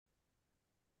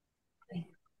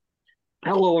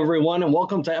Hello, everyone, and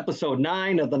welcome to episode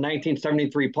 9 of the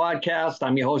 1973 podcast.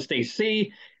 I'm your host,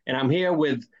 AC, and I'm here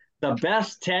with the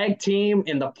best tag team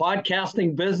in the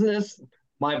podcasting business,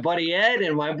 my buddy Ed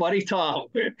and my buddy Tom.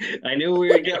 I knew we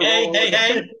would get Hey,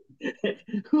 hey,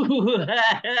 rolling.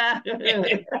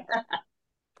 hey.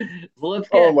 let's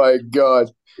Oh get my God.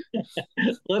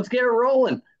 let's get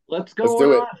rolling. What's Let's going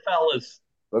do on, it. fellas?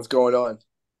 What's going on?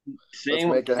 Let's Same,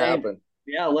 make it same. happen.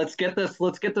 Yeah, let's get this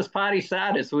party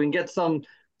started so we can get some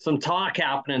talk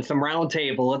happening, some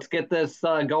roundtable. Let's get this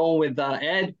going with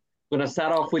Ed. We're gonna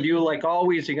start off with you like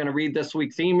always. You're gonna read this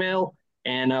week's email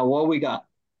and what we got.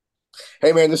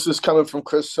 Hey man, this is coming from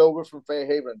Chris Silver from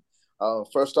Fairhaven.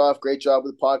 First off, great job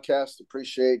with the podcast.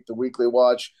 Appreciate the weekly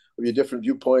watch of your different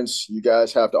viewpoints you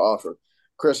guys have to offer.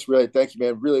 Chris, really thank you,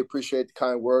 man. Really appreciate the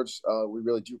kind words. We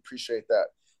really do appreciate that.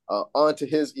 On to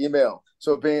his email.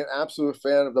 So, being an absolute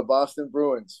fan of the Boston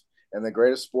Bruins and the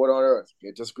greatest sport on earth, I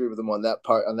disagree with him on that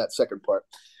part, on that second part.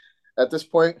 At this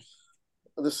point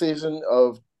of the season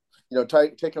of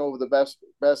taking over the best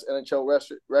NHL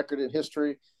record in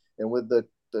history, and with the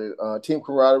team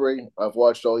camaraderie I've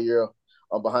watched all year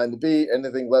on Behind the Beat,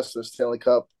 anything less than the Stanley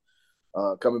Cup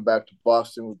coming back to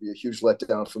Boston would be a huge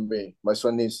letdown for me. My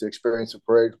son needs to experience a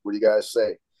parade. What do you guys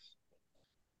say?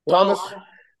 Well, Thomas,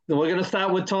 we're gonna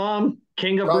start with Tom,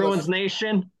 King of Bruins Thomas.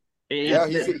 Nation. Yeah,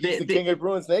 It's he's the king of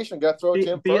Bruins Nation. Got to throw it to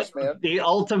him the first, man. the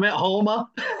ultimate homer.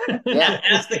 Yeah,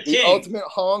 That's the the king. ultimate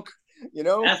honk. You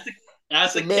know, That's the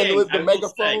that's the the man king. with the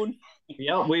megaphone.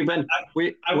 Yeah, we've been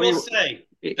I will say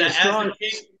that as the strong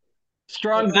king of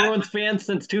strong that Bruins fans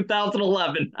since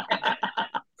 2011.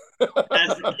 as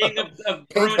the king of Pink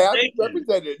Bruins hat Nation,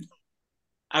 represented.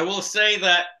 I will say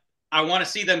that I want to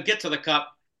see them get to the cup.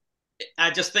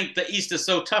 I just think the East is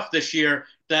so tough this year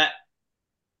that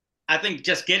I think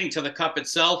just getting to the cup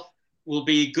itself will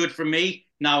be good for me.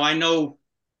 Now I know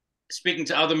speaking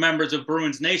to other members of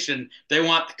Bruins Nation, they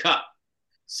want the cup.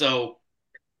 So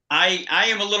I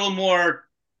am a little more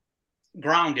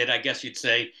grounded, I guess you'd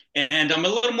say. And I'm a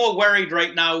little more worried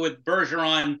right now with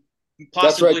Bergeron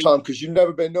That's right, possibly. Tom, because you've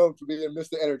never been known for being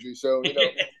Mr. Energy. So,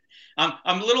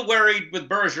 I'm a little worried with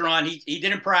Bergeron. He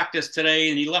didn't practice today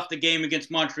and he left the game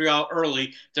against Montreal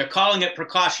early. They're calling it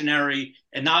precautionary,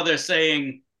 and now they're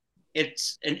saying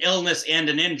it's an illness and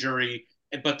an injury.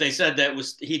 But they said that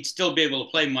was he'd still be able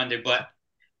to play Monday. But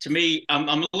to me, I'm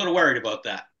a little worried about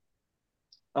that.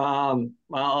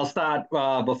 I'll start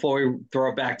before we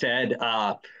throw it back to Ed.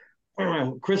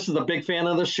 Chris is a big fan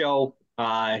of the show.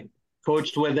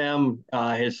 Coached with him.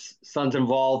 His son's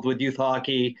involved with youth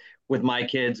hockey with my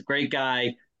kids. Great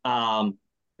guy.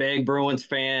 Big Bruins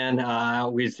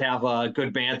fan. We just have a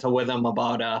good banter with him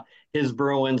about his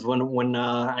Bruins when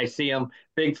I see him.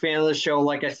 Big fan of the show,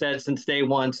 like I said, since day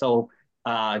one. So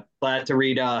glad to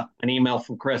read an email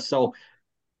from Chris. So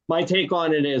my take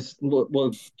on it is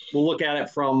we'll look at it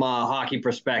from a hockey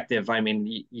perspective. I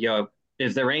mean,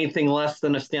 is there anything less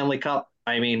than a Stanley Cup?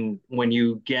 I mean, when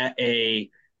you get a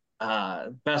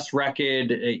best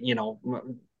record,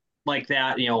 like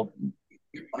that,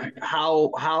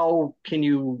 how can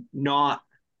you not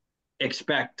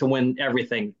expect to win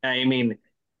everything? I mean,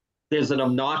 there's an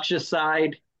obnoxious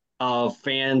side of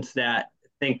fans that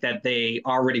think that they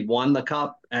already won the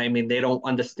cup. I mean, they don't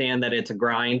understand that it's a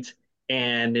grind,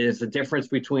 and there's a difference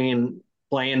between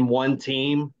playing one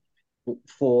team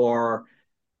for,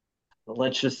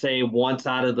 let's just say, once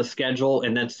out of the schedule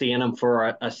and then seeing them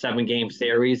for a 7 game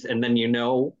series. And then,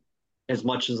 as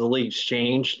much as the league's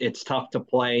changed, it's tough to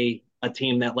play a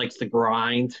team that likes to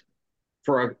grind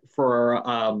for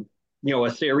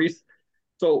a series.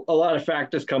 So a lot of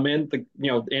factors come in,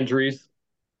 injuries,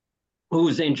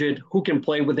 who's injured, who can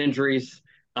play with injuries.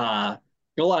 A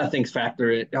lot of things factor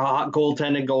in.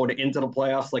 Goaltending going into the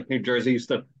playoffs, like New Jersey used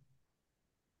to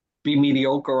be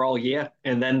mediocre all year,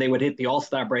 and then they would hit the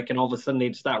All-Star break, and all of a sudden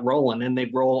they'd start rolling, and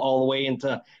they'd roll all the way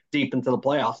into deep into the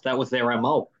playoffs. That was their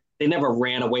MO. They never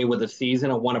ran away with a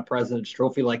season or won a President's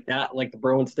Trophy like that, like the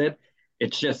Bruins did.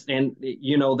 It's just, and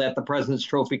you know that the President's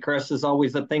Trophy curse is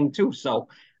always a thing too. So,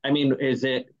 I mean, there's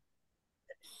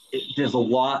a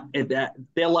lot that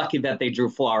they're lucky that they drew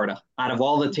Florida. Out of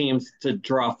all the teams to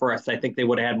draw first, I think they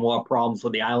would have had more problems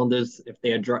with the Islanders if they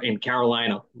had drawn in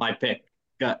Carolina. My pick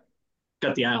got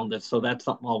got the Islanders, so that's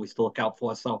something always to look out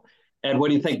for. So, Ed, what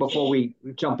do you think before we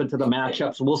jump into the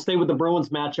matchups? We'll stay with the Bruins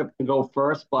matchup to go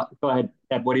first, but go ahead,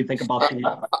 Ed. What do you think about I,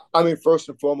 the? I mean, first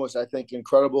and foremost, I think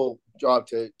incredible job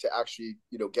to actually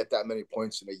get that many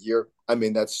points in a year. I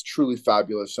mean, that's truly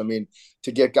fabulous. I mean,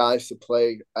 to get guys to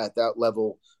play at that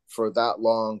level for that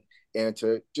long and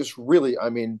to just really, I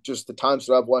mean, just the times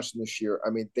that I've watched them this year, I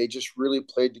mean, they just really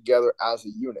played together as a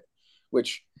unit,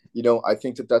 which I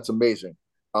think that that's amazing.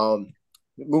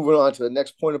 Moving on to the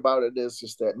next point about it is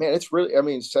just that, man, it's really, I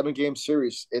mean, 7 game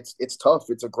series. It's tough.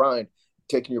 It's a grind.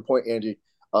 Taking your point, Andy.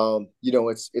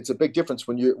 It's a big difference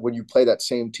when you play that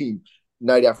same team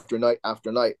night after night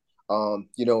after night. And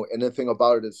the thing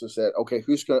about it is just that, okay,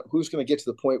 who's gonna get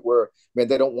to the point where, man,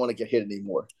 they don't want to get hit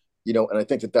anymore. And I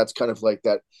think that that's kind of like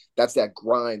that. That's that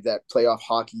grind, that playoff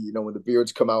hockey. When the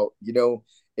beards come out.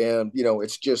 And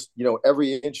it's just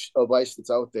every inch of ice that's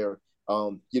out there.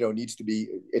 Needs to be.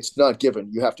 It's not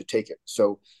given. You have to take it.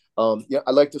 So,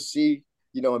 I like to see.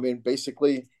 I mean,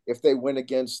 basically, if they win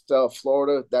against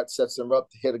Florida, that sets them up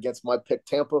to hit against my pick,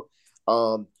 Tampa.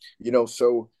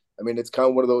 So I mean, it's kind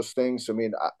of one of those things. I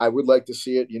mean, I would like to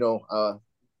see it. A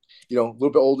little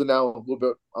bit older now, a little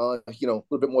bit, a little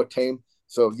bit more tame.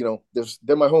 So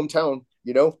they're my hometown.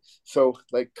 So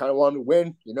like kind of want to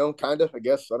win. Kind of. I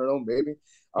guess I don't know, maybe.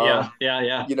 Yeah.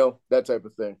 That type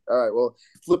of thing. All right. Well,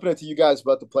 flipping it to you guys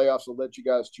about the playoffs, I'll let you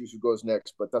guys choose who goes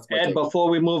next. But that's my Ed, take. before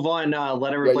we move on,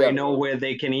 let everybody know where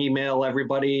they can email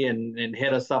everybody and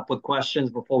hit us up with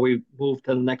questions before we move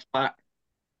to the next part.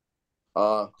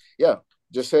 Yeah,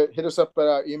 just hit us up at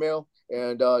our email,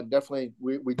 and definitely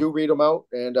we do read them out,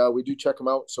 and we do check them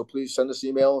out. So please send us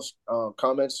emails,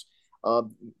 comments.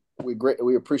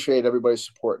 We appreciate everybody's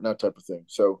support and that type of thing.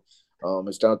 So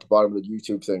it's down at the bottom of the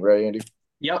YouTube thing, right, Andy?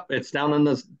 Yep, it's down in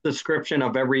the description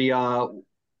of every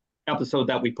episode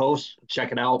that we post.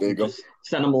 Check it out. There you go. Just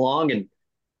send them along, and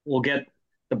we'll get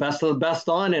the best of the best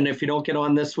on. And if you don't get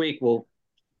on this week, we'll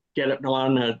get it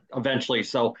on eventually.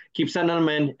 So keep sending them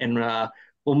in, and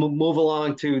we'll move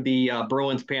along to the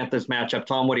Bruins-Panthers matchup.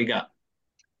 Tom, what do you got?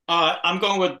 I'm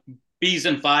going with Bees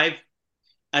in 5.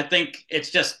 I think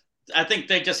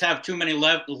they just have too many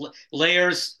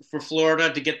layers for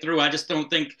Florida to get through. I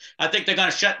think they're going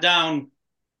to shut down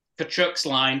Kachuk's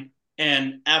line.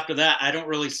 And after that, I don't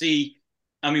really see.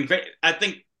 I mean, I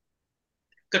think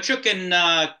Kachuk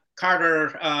and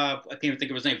Carter, I can't even think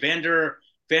of his name,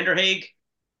 Vanderhaeg.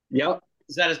 Yep.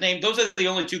 Is that his name? Those are the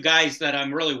only 2 guys that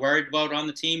I'm really worried about on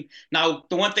the team. Now,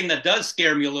 the one thing that does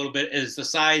scare me a little bit is the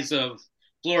size of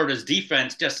Florida's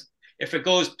defense. Just if it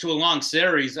goes to a long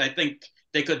series, I think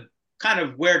they could kind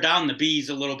of wear down the Bees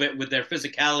a little bit with their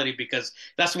physicality, because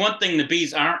that's one thing the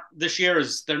Bees aren't this year,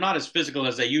 is they're not as physical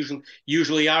as they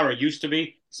usually are or used to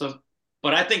be. So,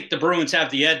 but I think the Bruins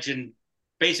have the edge in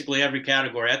basically every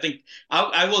category. I think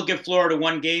I will give Florida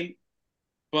 1 game,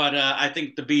 but I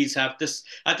think the Bees have this.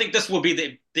 I think this will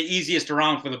be the easiest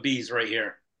round for the Bees right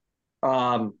here.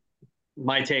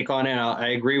 My take on it, I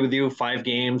agree with you. 5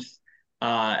 games.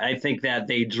 I think that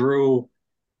they drew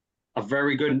a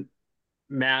very good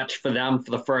match for them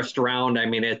for the first round. I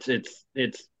mean, it's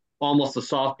almost a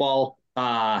softball.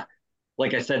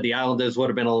 Like I said, the Islanders would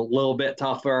have been a little bit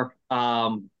tougher.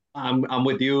 I'm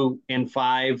with you in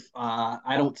 5.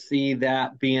 I don't see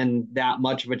that being that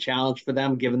much of a challenge for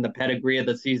them, given the pedigree of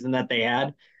the season that they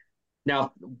had.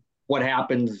 Now, what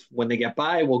happens when they get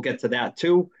by? We'll get to that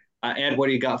too. Ed, what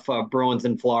do you got for Bruins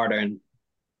in Florida? And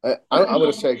I'm going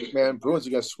to say, man, Bruins are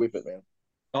going to sweep it, man.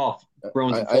 Oh,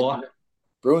 Bruins in 4.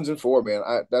 Bruins in 4, man.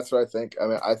 That's what I think. I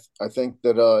mean, I think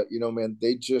that man,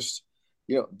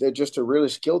 they're just a really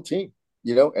skilled team,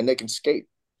 and they can skate.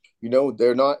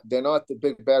 They're not the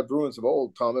big bad Bruins of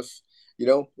old, Thomas.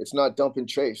 It's not dump and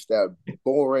chase, that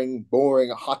boring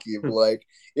hockey of like,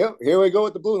 yep, here we go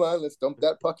with the blue line. Let's dump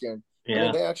that puck in. Yeah. I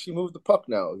mean, they actually move the puck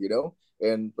now,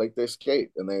 and like they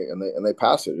skate and they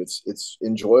pass it. It's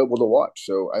enjoyable to watch.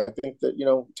 So I think that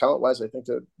talent wise, I think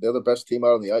that they're the best team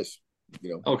out on the ice.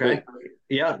 Okay.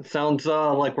 Yeah, sounds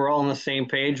like we're all on the same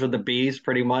page with the Bees,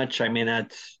 pretty much. I mean,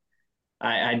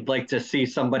 I'd like to see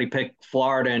somebody pick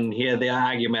Florida and hear the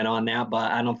argument on that, but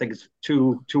I don't think it's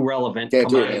too relevant. Can't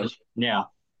do it, man. Yeah.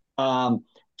 So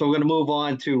we're going to move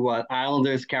on to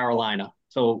Islanders, Carolina.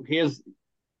 So here's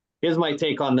my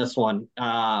take on this one.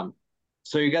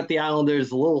 So you got the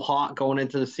Islanders a little hot going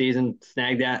into the season,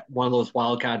 snagged at one of those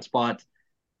wild card spots.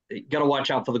 You got to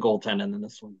watch out for the goaltending in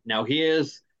this one. Now,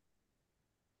 here's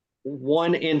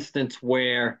one instance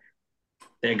where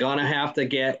they're going to have to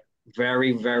get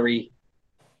very, very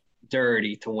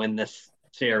dirty to win this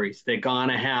series. They're going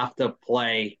to have to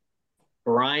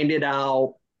grind it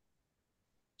out.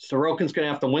 Sorokin's going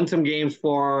to have to win some games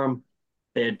for them.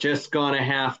 They're just going to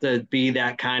have to be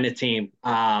that kind of team.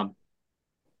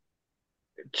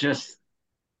 Just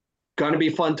going to be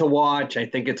fun to watch. I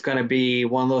think it's going to be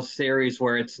one of those series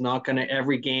where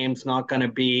every game's not going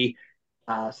to be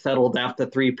settled after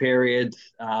 3 periods.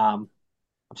 I'm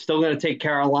still going to take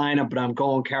Carolina, but I'm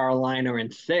going Carolina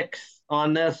in 6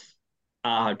 on this.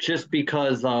 just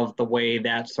because of the way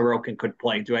that Sorokin could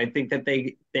play. Do I think that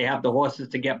they have the horses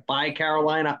to get by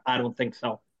Carolina? I don't think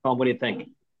so. Tom, what do you think?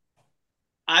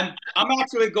 I'm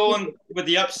actually going with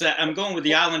the upset. I'm going with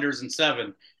the Islanders in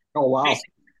 7. Oh wow.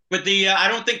 With the I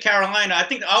don't think Carolina. I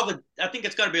think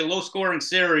it's going to be a low scoring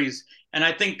series, and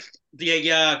I think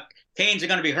the Canes are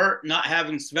going to be hurt not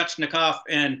having Svechnikov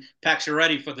and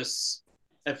Pacioretty for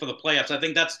the playoffs. I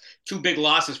think that's 2 big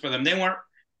losses for them. They weren't.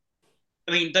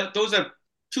 I mean, those are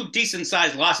 2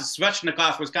 decent-sized losses.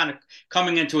 Svechnikov was kind of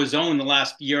coming into his own the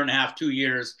last year and a half, 2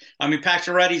 years. I mean,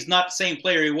 Pacioretty's not the same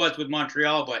player he was with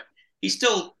Montreal, but he's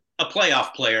still a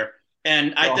playoff player.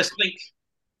 And I just think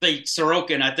the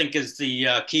Sorokin, I think, is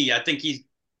the key. I think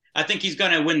he's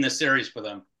going to win this series for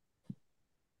them.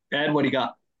 Ed, what do you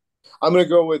got? I'm going to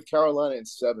go with Carolina in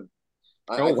 7.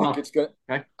 I wow. think it's going.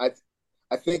 Okay.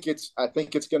 I think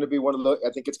it's going to be one of the.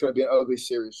 I think it's going to be an ugly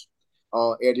series.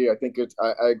 Andy, I think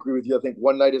I agree with you. I think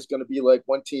one night is going to be like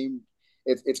one team.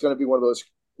 It's going to be one of those,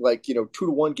 like,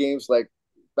 2-1 games like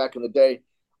back in the day.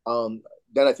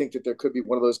 Then I think that there could be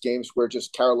one of those games where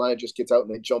just Carolina just gets out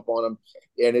and they jump on them,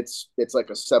 and it's like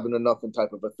a 7-0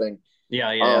 type of a thing.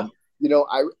 Yeah.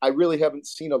 I really haven't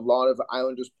seen a lot of the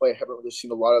Islanders play. I haven't really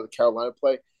seen a lot of the Carolina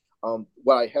play.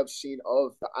 What I have seen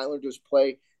of the Islanders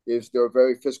play is they're a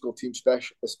very physical team,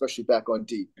 especially back on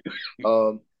D.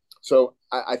 So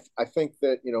I think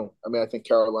that, I think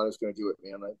Carolina's going to do it,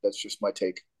 man. That's just my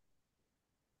take.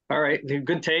 All right,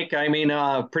 good take. I mean,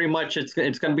 pretty much it's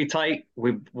going to be tight.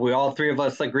 We all 3 of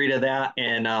us agree to that,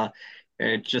 and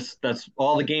that's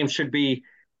all. The games should be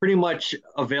pretty much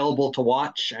available to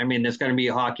watch. I mean, there's going to be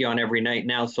hockey on every night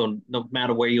now, so no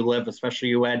matter where you live, especially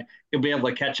you, Ed, you'll be able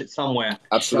to catch it somewhere.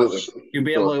 Absolutely, so you'll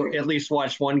be able to at least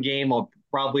watch one game, or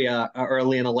probably a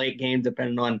early and a late game,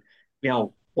 depending on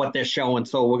what they're showing.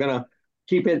 So we're gonna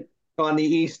keep it on the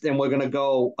East, and we're gonna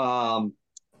go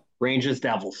Rangers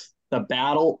Devils, the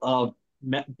battle of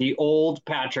the old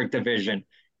Patrick division.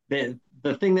 The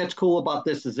thing that's cool about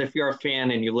this is if you're a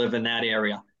fan and you live in that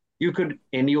area, you could,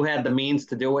 and you had the means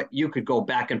to do it, you could go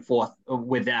back and forth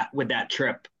with that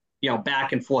trip,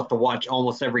 back and forth to watch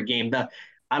almost every game.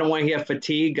 I don't want to hear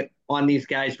fatigue on these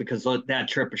guys because that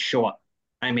trip is short.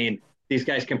 I mean, these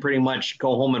guys can pretty much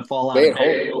go home and fall out of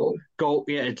bed.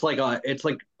 Yeah, it's like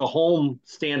a home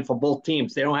stand for both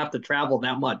teams. They don't have to travel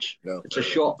that much. No. It's a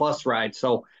short bus ride.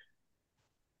 So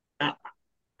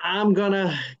I'm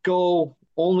gonna go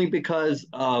only because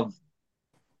of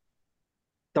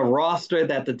the roster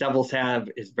that the Devils have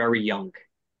is very young.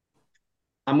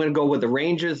 I'm gonna go with the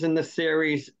Rangers in the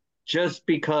series just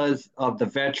because of the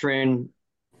veteran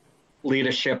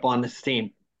leadership on this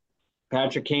team.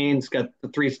 Patrick Kane's got the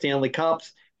 3 Stanley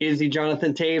Cups. Is he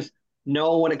Jonathan Toews?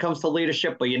 No, when it comes to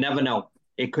leadership, but you never know.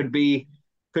 It could be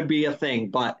a thing.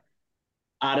 But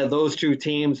out of those 2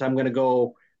 teams, I'm going to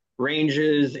go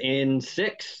Rangers in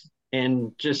 6,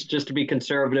 and just to be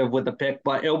conservative with the pick.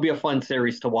 But it'll be a fun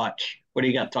series to watch. What do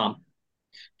you got, Tom?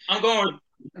 I'm going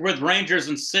with Rangers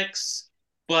in 6,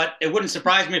 but it wouldn't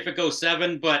surprise me if it goes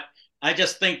 7. But I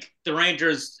just think the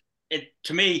Rangers.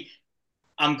 To me,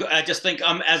 I just think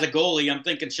as a goalie, I'm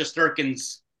thinking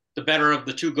Shesterkin's the better of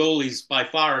the 2 goalies by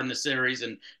far in the series,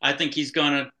 and I think he's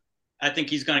gonna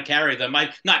carry them.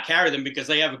 Not carry them because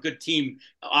they have a good team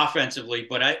offensively,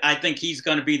 but I think he's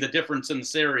gonna be the difference in the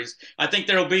series. I think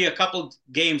there'll be a couple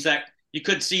games that you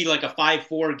could see like a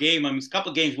 5-4 game. I mean, a couple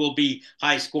of games will be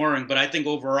high scoring, but I think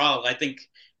overall, I think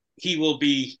he will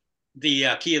be the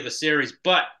key of the series.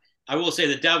 But I will say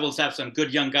the Devils have some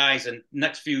good young guys in the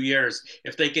next few years.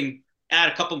 If they can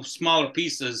add a couple of smaller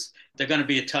pieces, they're going to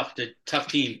be a tough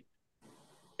team.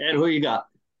 And who you got?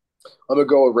 I'm going to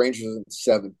go with Rangers in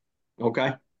 7.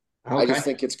 Okay. I just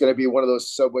think it's going to be one of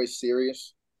those Subway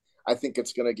series. I think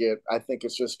it's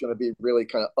just going to be really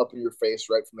kind of up in your face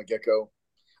right from the get-go.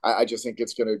 I just think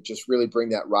it's going to just really bring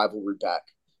that rivalry back.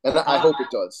 And I hope it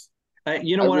does.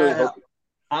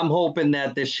 I'm hoping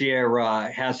that this year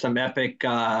has some epic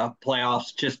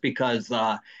playoffs just because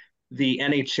the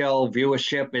NHL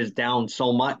viewership is down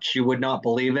so much. You would not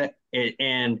believe it.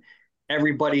 And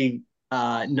everybody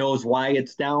knows why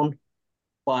it's down,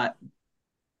 but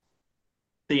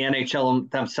the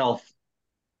NHL themselves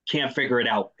can't figure it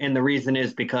out. And the reason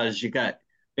is because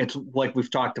it's like we've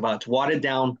talked about, it's watered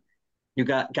down. You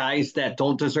got guys that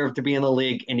don't deserve to be in the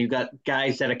league, and you got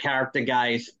guys that are character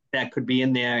guys that could be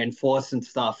in there enforcing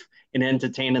stuff and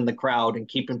entertaining the crowd and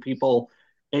keeping people,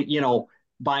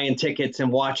 buying tickets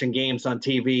and watching games on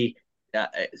TV,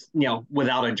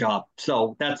 without a job.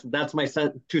 So that's my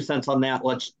 2 cents on that.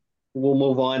 We'll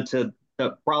move on to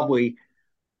probably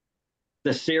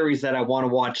the series that I want to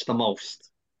watch the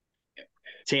most.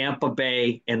 Tampa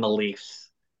Bay and the Leafs.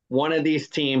 One of these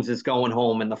teams is going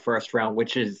home in the first round,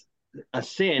 which is a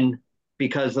sin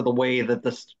because of the way that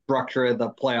the structure of the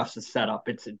playoffs is set up.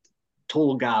 It's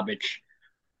total garbage.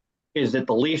 Is it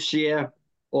the Leafs year,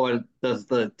 or does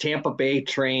the Tampa Bay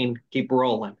train keep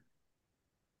rolling?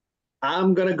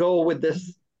 I'm going to go with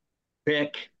this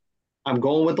pick. I'm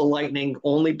going with the Lightning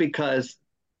only because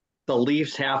the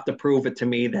Leafs have to prove it to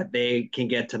me that they can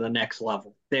get to the next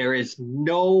level. There is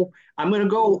no, I'm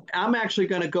actually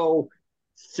going to go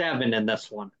 7 in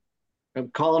this one. I'm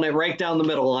calling it right down the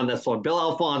middle on this one. Bill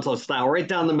Alfonso style, right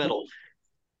down the middle.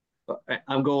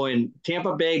 I'm going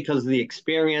Tampa Bay because of the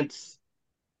experience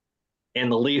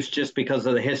and the Leafs just because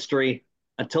of the history.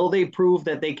 Until they prove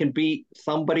that they can beat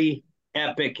somebody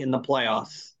epic in the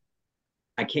playoffs,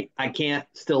 I can't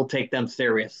still take them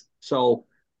serious. So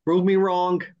prove me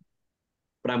wrong,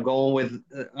 but I'm going with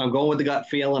the gut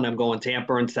feel, and I'm going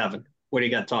Tampa in 7. What do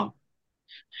you got, Tom?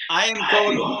 I am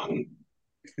going.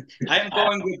 I am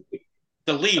going with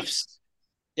the Leafs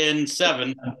in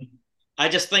 7. I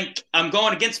just think I'm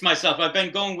going against myself. I've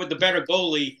been going with the better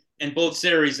goalie in both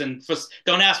series, and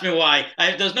don't ask me why.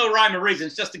 There's no rhyme or reason.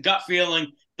 It's just a gut feeling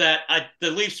that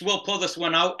the Leafs will pull this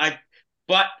one out.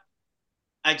 But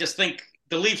I just think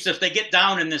the Leafs, if they get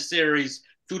down in this series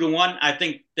 2-1, I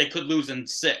think they could lose in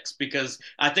 6 because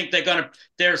I think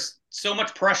there's so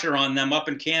much pressure on them up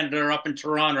in Canada or up in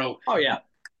Toronto. Oh yeah.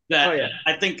 That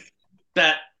I think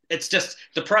that it's just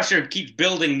the pressure keeps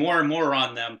building more and more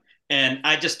on them. And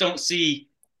I just don't see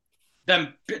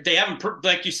them. They haven't,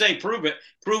 like you say, prove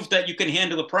that you can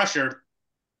handle the pressure.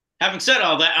 Having said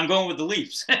all that, I'm going with the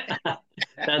Leafs.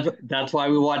 That's why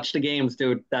we watch the games,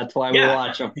 dude. That's why we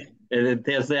watch them.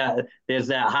 There's that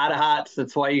hot of hots.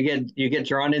 That's why you get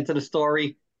drawn into the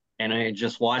story, and I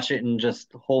just watch it and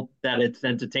just hope that it's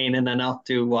entertaining enough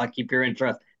to keep your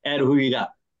interest. Ed, who you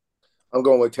got? I'm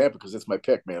going with Tampa because it's my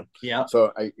pick, man. Yeah.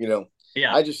 So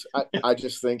yeah. I just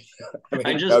think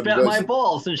I just bet my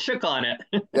balls and shook on it.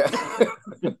 Yeah.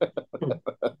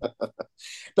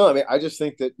 No, I mean I just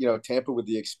think that Tampa with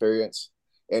the experience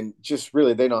and just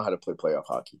really they know how to play playoff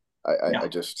hockey. I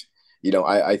just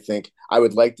I think I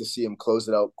would like to see him close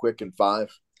it out quick in 5.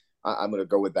 I'm going to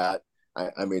go with that.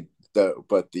 I mean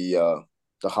the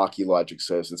hockey logic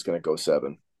says it's going to go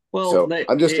 7. Well, so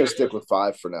I'm just going to stick with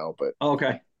 5 for now. But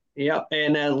okay. Yeah,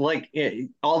 and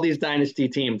all these dynasty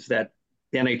teams that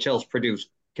the NHL's produced,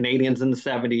 Canadians in the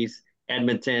 70s,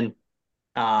 Edmonton,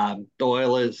 the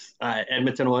Oilers,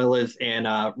 Edmonton Oilers, and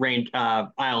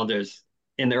Islanders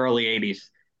in the early 80s.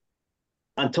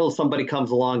 Until somebody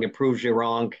comes along and proves you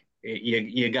wrong,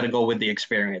 you got to go with the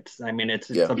experience. I mean, it's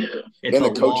and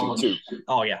the coaching too.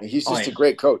 Oh yeah, he's just a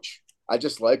great coach. I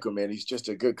just like him, man. He's just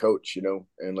a good coach, and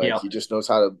he just knows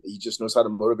how to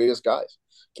motivate his guys.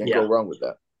 Can't go wrong with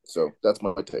that. So that's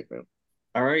my take, man.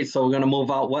 All right, so we're going to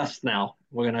move out west now.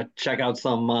 We're going to check out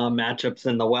some matchups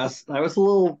in the West. I was a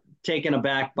little taken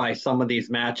aback by some of these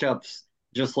matchups.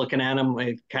 Just looking at them,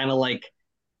 it kind of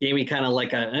gave me kind of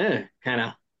like a kind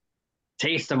of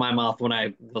taste in my mouth when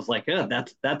I was like,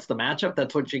 that's the matchup.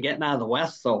 That's what you're getting out of the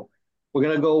West. So we're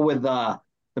going to go with the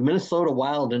Minnesota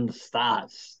Wild and the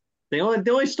Stars. The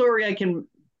only story I can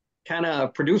kind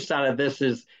of produce out of this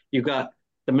is you got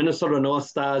the Minnesota North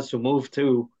Stars who moved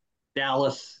to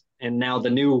Dallas, and now the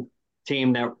new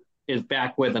team that is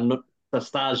back where the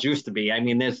Stars used to be. I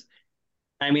mean,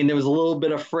 there was a little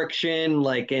bit of friction,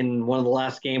 like in one of the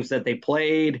last games that they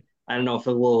played. I don't know if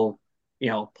a little,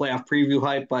 playoff preview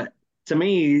hype, but to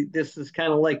me, this is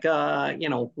kind of like,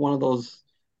 one of those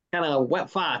kind of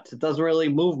wet farts. It doesn't really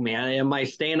move me. Am I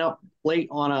staying up late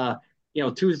on a,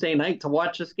 Tuesday night to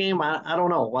watch this game? I don't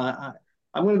know.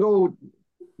 I'm going to go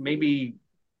maybe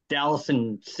Dallas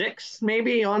in 6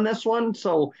 maybe on this one.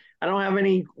 So I don't have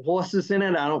any horses in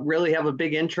it. I don't really have a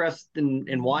big interest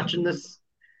in watching this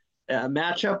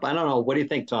matchup. I don't know. What do you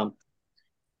think, Tom?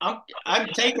 I'm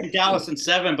taking Dallas in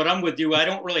 7, but I'm with you. I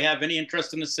don't really have any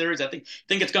interest in the series. I think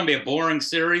it's going to be a boring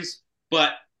series,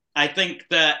 but I think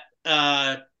that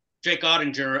Jake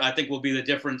Ottinger, I think, will be the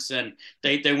difference, and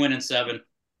they win in 7.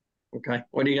 Okay,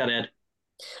 what do you got, Ed?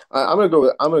 I'm gonna go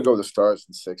with the Stars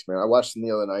in 6, man. I watched them the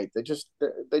other night. They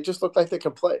just look like they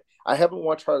can play. I haven't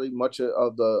watched hardly much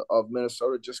of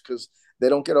Minnesota just because they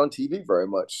don't get on TV very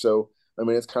much. So I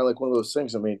mean, it's kind of like one of those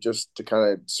things. I mean, just to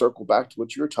kind of circle back to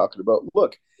what you were talking about.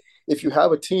 Look, if you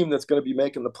have a team that's going to be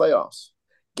making the playoffs,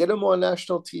 get them on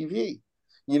national TV.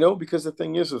 Because the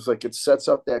thing is like it sets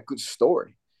up that good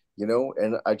story.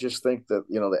 And I just think that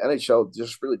the NHL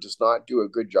just really does not do a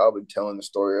good job in telling the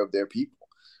story of their people.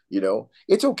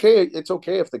 It's okay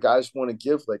if the guys want to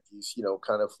give like these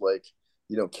kind of like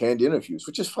canned interviews,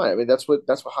 which is fine. I mean, that's what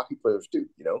hockey players do.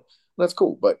 That's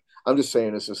cool. But I'm just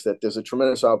saying is just that there's a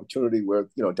tremendous opportunity where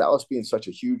Dallas being such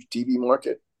a huge TV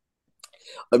market.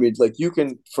 I mean, like you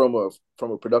can from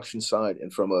a production side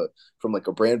and from like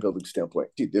a brand building standpoint,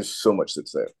 dude. There's so much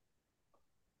that's there.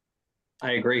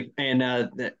 I agree. And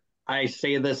I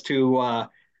say this to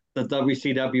the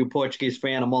WCW Portuguese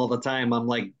fandom all the time. I'm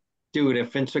like, dude,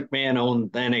 if Vince McMahon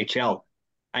owned the NHL,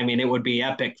 I mean, it would be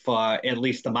epic for at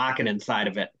least the marketing side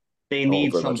of it. They Oh,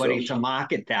 need very much so. somebody to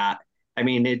market that. I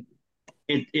mean,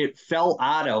 it fell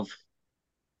out of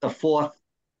the fourth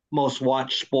most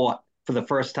watched sport for the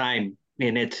first time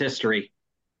in its history.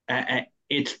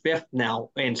 It's fifth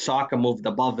now, and soccer moved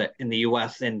above it in the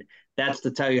U.S. And that's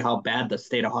to tell you how bad the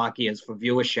state of hockey is for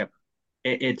viewership.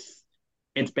 It's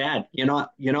bad. You're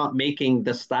not making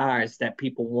the stars that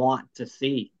people want to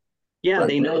see. Yeah, Right.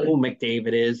 they know who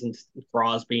McDavid is and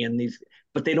Crosby and these,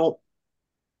 but they don't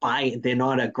buy. They're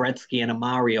not a Gretzky and a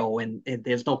Mario, and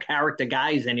there's no character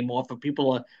guys anymore for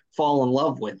people to fall in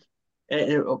love with.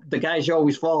 The guys you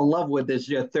always fall in love with is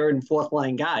your third and fourth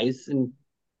line guys, and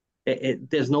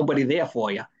there's nobody there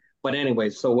for you. But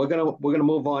anyway, so we're gonna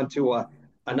move on to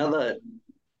another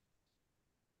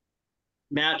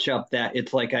matchup that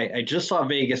it's like I just saw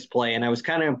Vegas play, and I was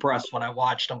kind of impressed when I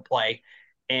watched them play,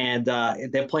 and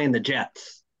they're playing the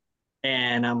Jets,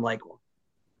 and I'm like,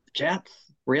 Jets,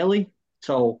 really?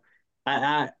 So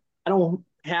I don't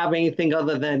have anything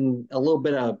other than a little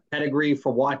bit of pedigree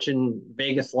for watching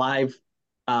Vegas live.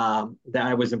 That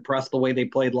I was impressed the way they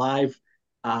played live.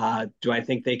 Do I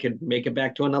think they could make it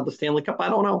back to another Stanley Cup? I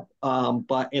don't know.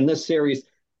 But in this series,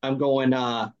 I'm going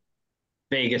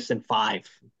Vegas in five.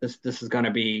 This is going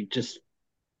to be just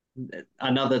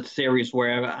another series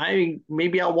where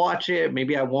maybe I'll watch it,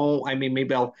 maybe I won't. I mean,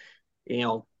 maybe you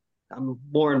know, I'm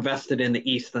more invested in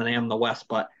the East than I am the West,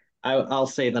 but I'll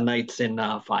say the Knights in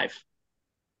five.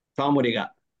 Tom, what do you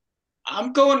got?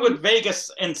 I'm going with Vegas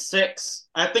in six.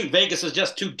 I think Vegas is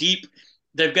just too deep.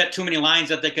 They've got too many lines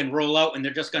that they can roll out, and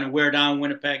they're just going to wear down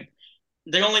Winnipeg.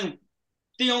 The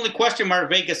only question mark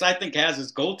Vegas I think has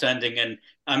is goaltending, and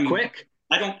I mean, Quick.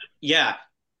 I don't. Yeah,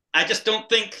 I just don't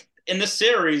think in this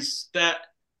series that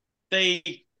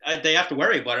they have to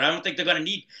worry about it. I don't think they're going to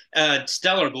need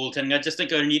stellar goaltending. I just think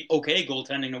they're going to need okay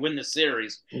goaltending to win this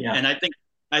series. Yeah. And I think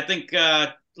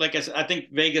like I said, I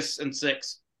think Vegas in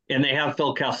six. And they have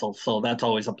Phil Kessel, so that's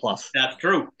always a plus. That's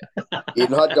true.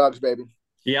 Eating hot dogs, baby.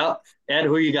 Yeah. Ed,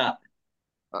 who you got?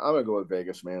 I'm gonna go with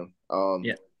Vegas, man.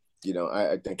 Yeah.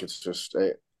 I think it's just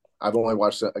I've only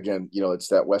watched it again. It's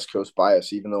that West Coast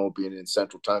bias. Even though being in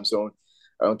Central Time Zone,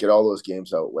 I don't get all those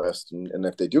games out west. And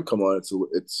if they do come on, it's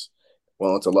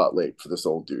a lot late for this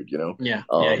old dude. Yeah.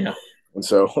 And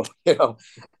so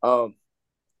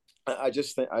I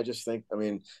just think. I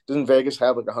mean, doesn't Vegas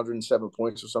have like 107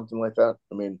 points or something like that?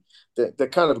 I mean, they're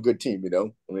kind of a good team.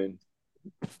 I mean,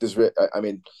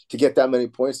 to get that many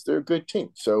points, they're a good team.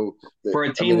 So for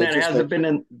a team that hasn't been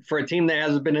in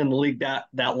the league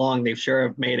that long, they sure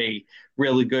have made a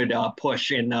really good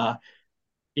push. And the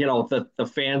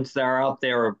fans that are out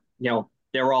there,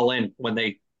 they're all in when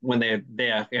they're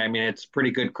there. I mean, it's a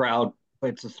pretty good crowd.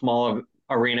 It's a smaller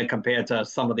arena compared to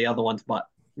some of the other ones, but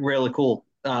really cool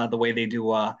the way they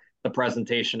do the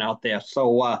presentation out there.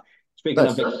 So speaking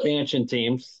of expansion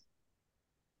teams,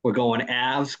 we're going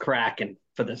Avs Kraken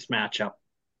for this matchup.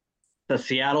 The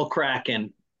Seattle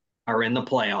Kraken are in the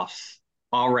playoffs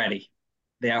already.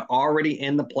 They are already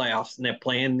in the playoffs, and they're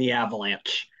playing the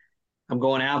Avalanche. I'm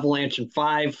going Avalanche in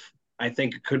five. I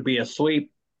think it could be a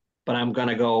sweep, but I'm going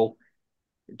to go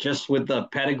just with the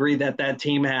pedigree that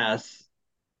team has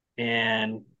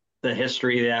and the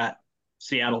history that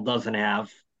Seattle doesn't have.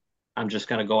 I'm just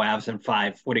going to go Avs in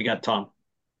five. What do you got, Tom?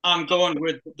 I'm going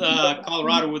with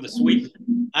Colorado with a sweep.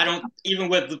 I don't even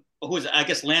with I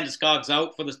guess Landeskog's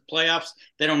out for the playoffs.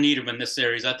 They don't need him in this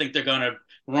series. I think they're going to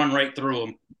run right through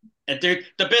him. And the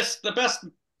best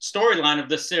storyline of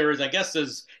this series, I guess,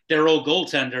 is their old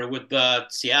goaltender with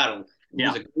Seattle.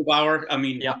 Yeah, Grubauer. I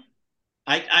mean, yeah.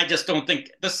 I just don't think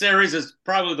this series is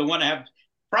probably the one I have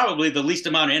probably the least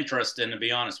amount of interest in, to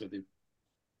be honest with you.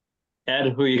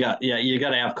 Ed, who you got? Yeah, you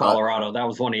got to have Colorado. That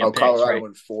was one of your picks, Colorado right?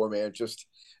 in four, man. Just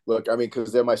look, I mean,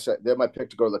 because they're my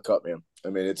pick to go to the Cup, man. I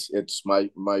mean, it's my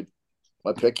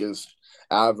pick is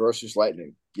Av versus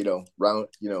Lightning. Round.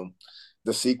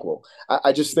 The sequel.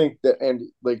 I just think that, and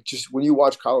like just when you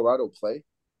watch Colorado play,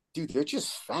 dude, they're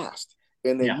just fast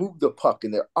and they move the puck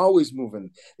and they're always moving.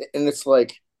 And it's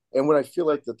like, and when I feel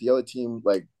like that the other team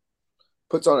like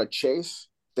puts on a chase,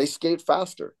 they skate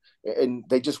faster and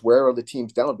they just wear other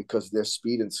teams down because of their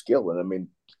speed and skill. And I mean,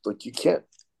 like you can't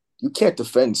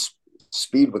defend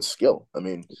speed with skill. I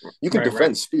mean, you can Right, right.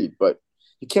 defend speed, but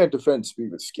you can't defend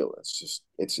speed with skill.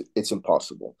 It's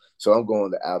impossible. So I'm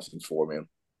going the Avs in 4, man.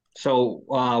 So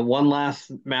one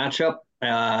last matchup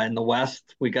in the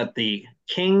West, we got the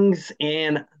Kings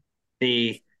and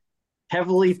the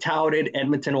heavily touted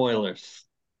Edmonton Oilers.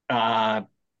 Uh,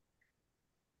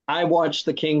 I watched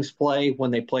the Kings play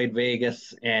when they played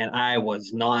Vegas, and I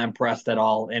was not impressed at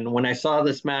all. And when I saw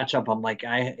this matchup, I'm like,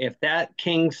 if that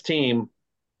Kings team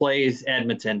plays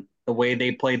Edmonton the way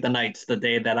they played the Knights the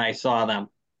day that I saw them,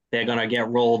 they're gonna get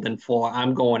rolled in 4.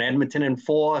 I'm going Edmonton in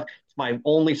 4. It's my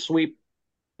only sweep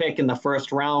pick in the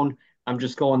first round. I'm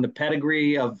just going the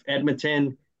pedigree of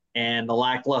Edmonton and the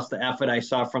lackluster effort I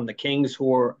saw from the Kings, who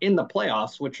were in the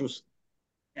playoffs, which was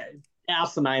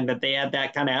asinine that they had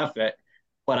that kind of effort.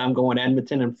 But I'm going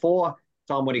Edmonton in 4.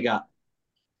 Tom, what do you got?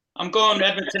 I'm going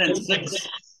Edmonton in 6.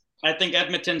 I think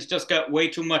Edmonton's just got way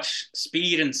too much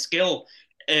speed and skill,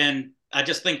 and I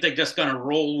just think they're just going to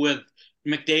roll with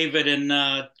McDavid and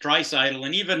Draisaitl,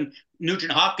 and even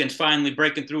Nugent Hopkins finally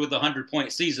breaking through with a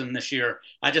 100-point season this year.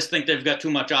 I just think they've got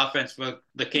too much offense for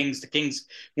the Kings. The Kings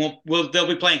won't. They'll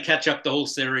be playing catch up the whole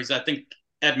series. I think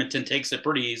Edmonton takes it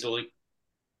pretty easily.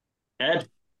 Ed?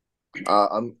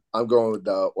 I'm going with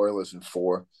the Oilers in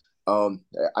 4. Um,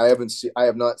 I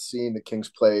have not seen the Kings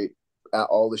play at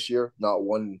all this year, not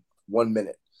one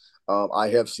minute. I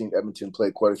have seen Edmonton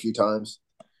play quite a few times,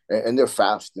 and they're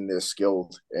fast and they're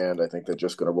skilled, and I think they're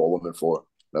just going to roll them in 4.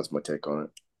 That's my take on it.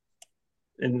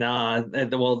 And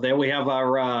well, there we have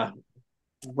our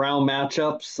round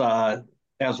matchups.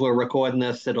 As we're recording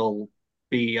this, it'll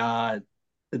be the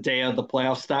day of the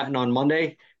playoffs starting on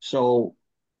Monday. So,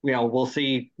 we'll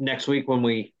see next week when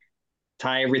we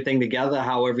tie everything together,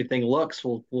 how everything looks.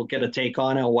 We'll get a take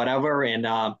on it or whatever,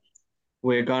 and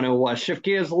we're going to shift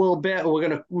gears a little bit. We're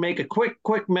going to make a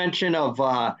quick mention of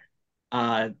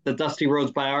the Dusty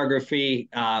Rhodes biography.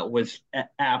 Was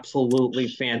absolutely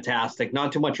fantastic.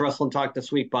 Not too much wrestling talk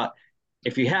this week, but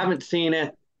if you haven't seen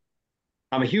it,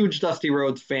 I'm a huge Dusty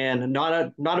Rhodes fan.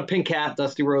 Not a Pink Hat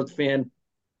Dusty Rhodes fan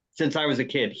since I was a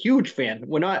kid. Huge fan.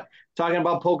 We're not talking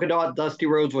about polka dot Dusty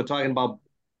Rhodes. We're talking about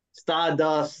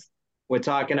Stardust. We're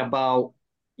talking about,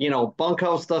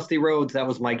 Bunkhouse Dusty Rhodes. That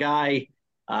was my guy.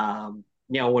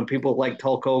 When people liked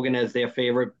Hulk Hogan as their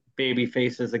favorite baby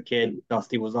face as a kid,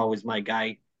 Dusty was always my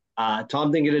guy.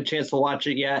 Tom didn't get a chance to watch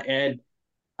it yet. Ed,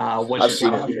 what's I've your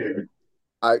seen thought? it.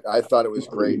 I thought it was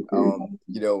great.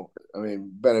 I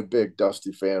mean, been a big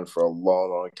Dusty fan for a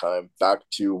long time. Back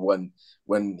to when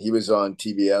he was on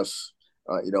TBS,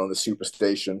 on the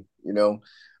Superstation.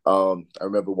 I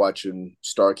remember watching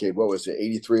Starcade. What was it,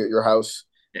 83 at your house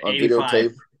on 85.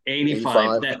 videotape?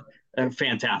 85. 85.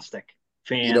 Fantastic.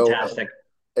 You know, Fantastic.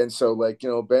 and so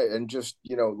and just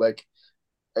like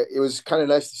it was kind of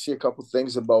nice to see a couple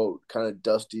things about kind of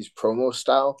Dusty's promo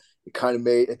style. It kind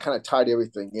of tied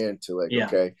everything into like, Yeah.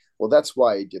 okay, well, that's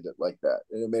why he did it like that,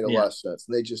 and it made a Yeah. lot of sense.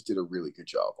 And they just did a really good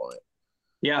job on it.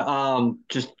 Yeah,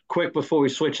 just quick before we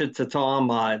switch it to Tom,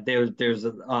 there's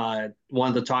one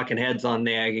of the talking heads on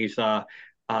there. He's I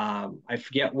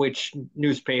forget which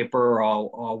newspaper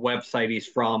or website he's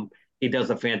from. He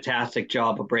does a fantastic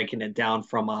job of breaking it down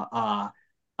from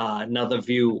another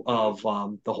view of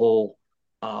the whole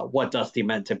what Dusty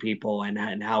meant to people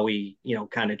and how he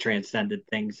kind of transcended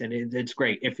things, and it's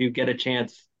great if you get a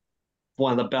chance.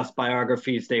 One of the best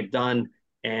biographies they've done,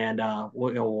 and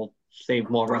we'll save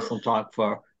more wrestling talk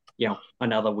for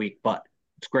another week. But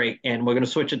it's great, and we're gonna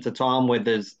switch it to Tom with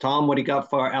his Tom. What do you got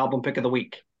for our album pick of the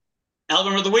week?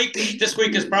 Album of the week. This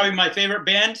week is probably my favorite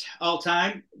band all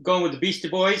time. Going with the Beastie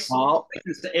Boys. Oh,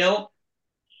 License to Ill.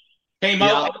 Came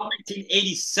out in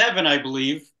 1987, I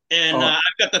believe, and I've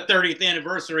got the 30th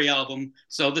anniversary album.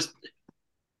 So this,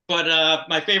 but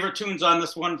my favorite tunes on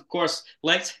this one, of course,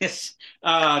 Lex.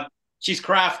 She's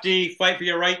Crafty, Fight for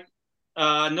Your Right,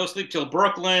 No Sleep Till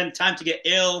Brooklyn, Time to Get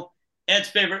Ill, Ed's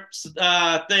favorite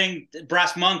thing,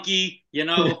 Brass Monkey, And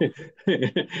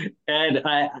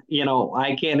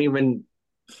I can't even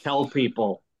tell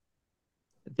people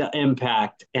the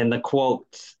impact and the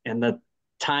quotes and the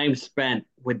time spent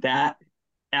with that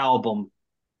album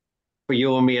for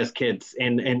you and me as kids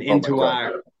and Oh my into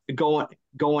God. our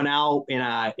going out in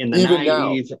the Even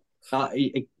now. 90s.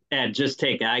 Ed, just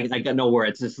take it. I got no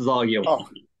words. This is all you. Oh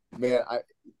man,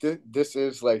 this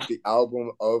is like the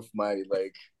album of my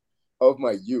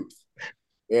youth.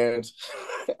 And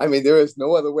I mean, there is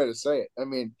no other way to say it. I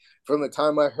mean, from the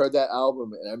time I heard that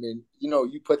album, and I mean,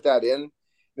 you put that in, and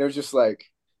it was just like,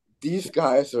 these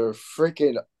guys are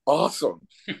freaking awesome.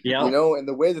 Yeah. And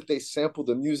the way that they sampled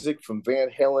the music from Van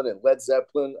Halen and Led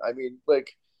Zeppelin, I mean,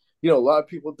 like, a lot of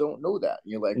people don't know that.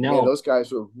 You're like, man, No. those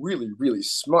guys were really, really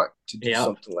smart to do Yeah.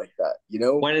 something like that.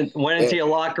 Went into And your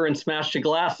locker and smashed your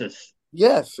glasses.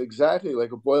 yes, exactly,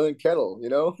 like a boiling kettle.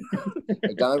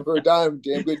 A dime for a dime,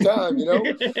 damn good time.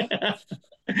 Man,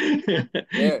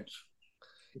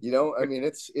 I mean,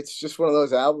 it's just one of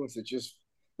those albums that just,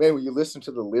 man, when you listen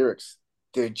to the lyrics,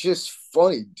 they're just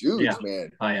funny Yeah. dudes,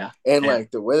 man. Oh yeah. And Yeah.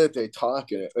 like the way that they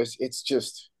talk, and it's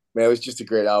just, man, it was just a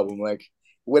great album. Like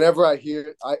whenever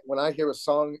when I hear a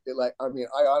song, I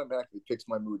automatically picks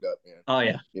my mood up, man. Oh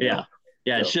yeah. Yeah.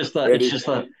 Yeah.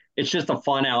 So It's just a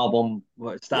fun album,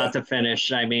 start to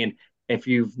finish. I mean, if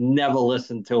you've never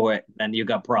listened to it, then you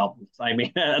got problems. I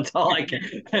mean, that's all I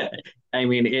can. I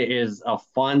mean, it is a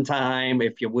fun time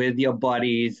if you're with your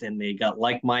buddies and they got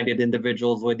like-minded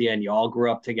individuals with you and you all grew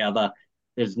up together.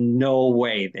 There's no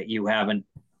way that you haven't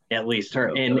at least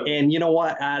heard. And you know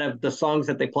what? Out of the songs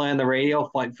that they play on the radio,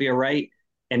 "Fight for Your Right"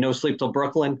 and "No Sleep Till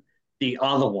Brooklyn," the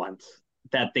other ones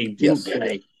that they didn't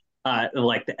play,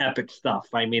 like the epic stuff.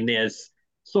 I mean, there's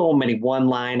so many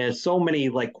one-liners, so many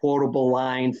like quotable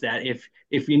lines that if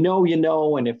you know, you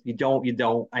know, and if you don't, you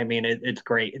don't. I mean, it's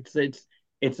great.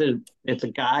 It's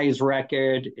a guy's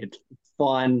record. It's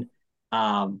fun.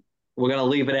 We're gonna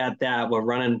leave it at that.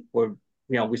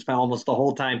 We spent almost the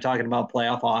whole time talking about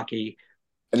playoff hockey.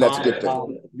 and that's a good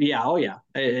thing. Yeah, oh yeah,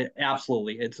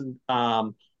 absolutely. It's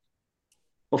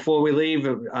before we leave,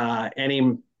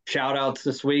 any shout outs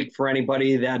this week for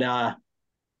anybody that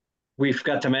we've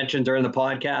got to mention during the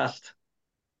podcast?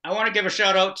 I want to give a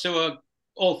shout out to a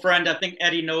old friend. I think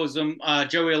Eddie knows him,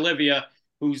 Joey Olivia,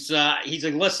 who's he's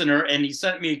a listener, and he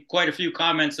sent me quite a few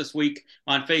comments this week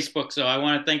on Facebook. So I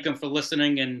want to thank him for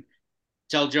listening and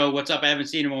tell Joe what's up. I haven't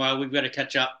seen him in a while. We've got to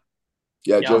catch up.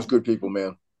 Yeah, Joe's good people,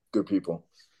 man. Good people.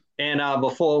 And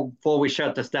before we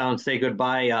shut this down and say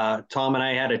goodbye, Tom and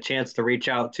I had a chance to reach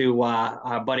out to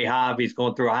our buddy Hav. He's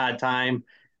going through a hard time.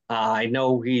 I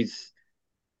know he's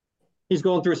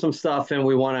going through some stuff, and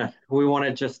we want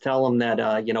to just tell him that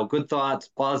good thoughts,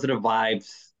 positive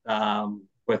vibes.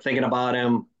 We're thinking about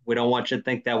him. We don't want you to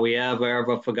think that we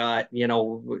ever forgot.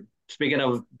 Speaking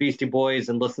of Beastie Boys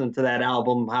and listening to that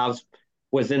album, Hav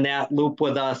was in that loop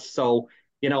with us. So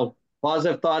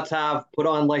positive thoughts. Have put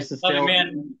on License Love you, Tail.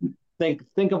 man.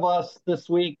 Think of us this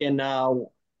week, and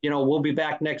we'll be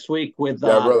back next week with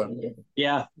brother.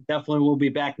 Yeah, definitely we'll be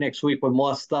back next week with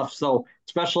more stuff. So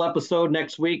special episode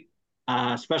next week,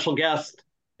 special guest.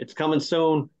 It's coming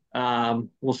soon.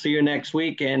 We'll see you next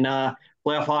week, and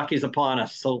playoff hockey's upon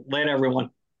us. So later,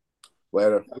 everyone.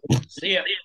 Later. See ya.